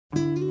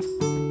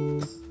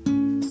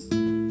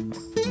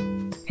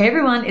Hey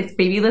everyone, it's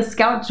Babylist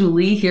Scout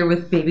Julie here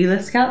with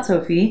Babylist Scout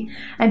Sophie,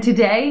 and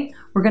today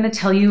we're going to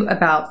tell you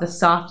about the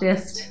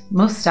softest,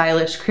 most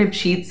stylish crib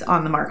sheets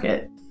on the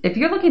market. If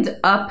you're looking to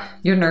up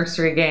your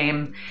nursery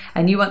game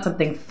and you want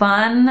something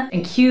fun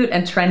and cute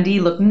and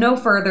trendy, look no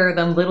further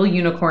than Little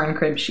Unicorn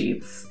crib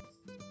sheets.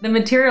 The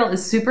material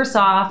is super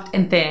soft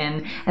and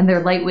thin, and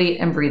they're lightweight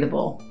and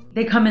breathable.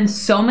 They come in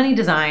so many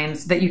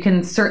designs that you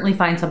can certainly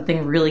find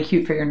something really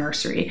cute for your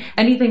nursery.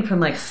 Anything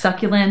from like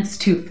succulents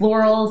to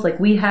florals like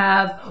we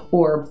have,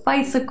 or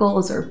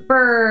bicycles or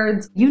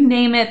birds, you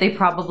name it, they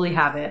probably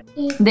have it.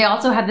 They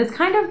also have this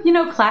kind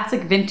of,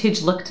 classic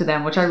vintage look to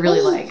them, which I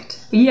really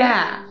liked.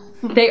 Yeah.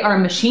 They are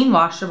machine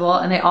washable,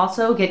 and they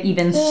also get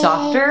even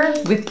softer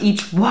with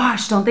each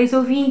wash, don't they,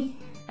 Sophie?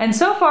 And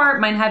so far,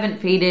 mine haven't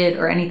faded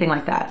or anything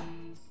like that.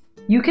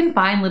 You can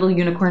find Little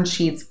Unicorn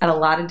sheets at a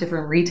lot of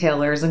different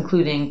retailers,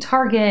 including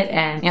Target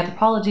and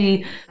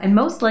Anthropologie, and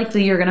most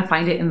likely you're gonna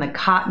find it in the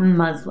cotton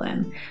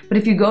muslin. But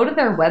if you go to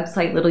their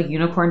website,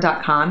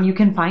 littleunicorn.com, you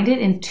can find it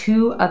in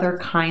two other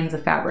kinds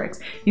of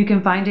fabrics. You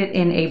can find it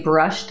in a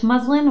brushed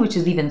muslin, which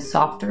is even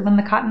softer than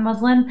the cotton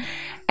muslin,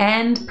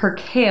 and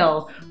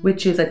percale,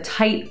 which is a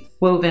tight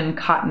woven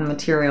cotton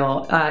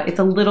material. It's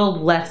a little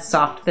less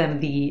soft than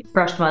the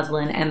brushed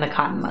muslin and the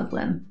cotton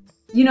muslin.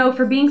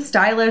 For being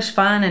stylish,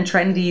 fun, and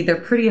trendy,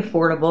 they're pretty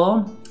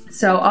affordable.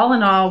 So all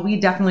in all, we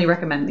definitely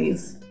recommend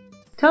these.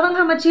 Tell them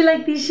how much you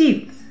like these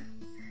sheets.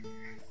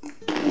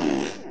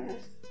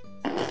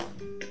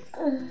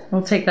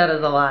 We'll take that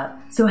as a lot.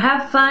 So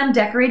have fun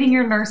decorating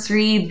your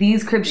nursery.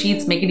 These crib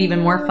sheets make it even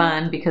more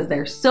fun because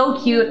they're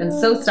so cute and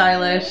so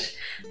stylish.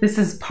 This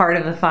is part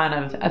of the fun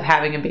of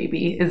having a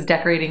baby, is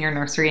decorating your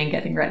nursery and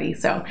getting ready.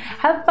 So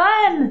have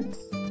fun.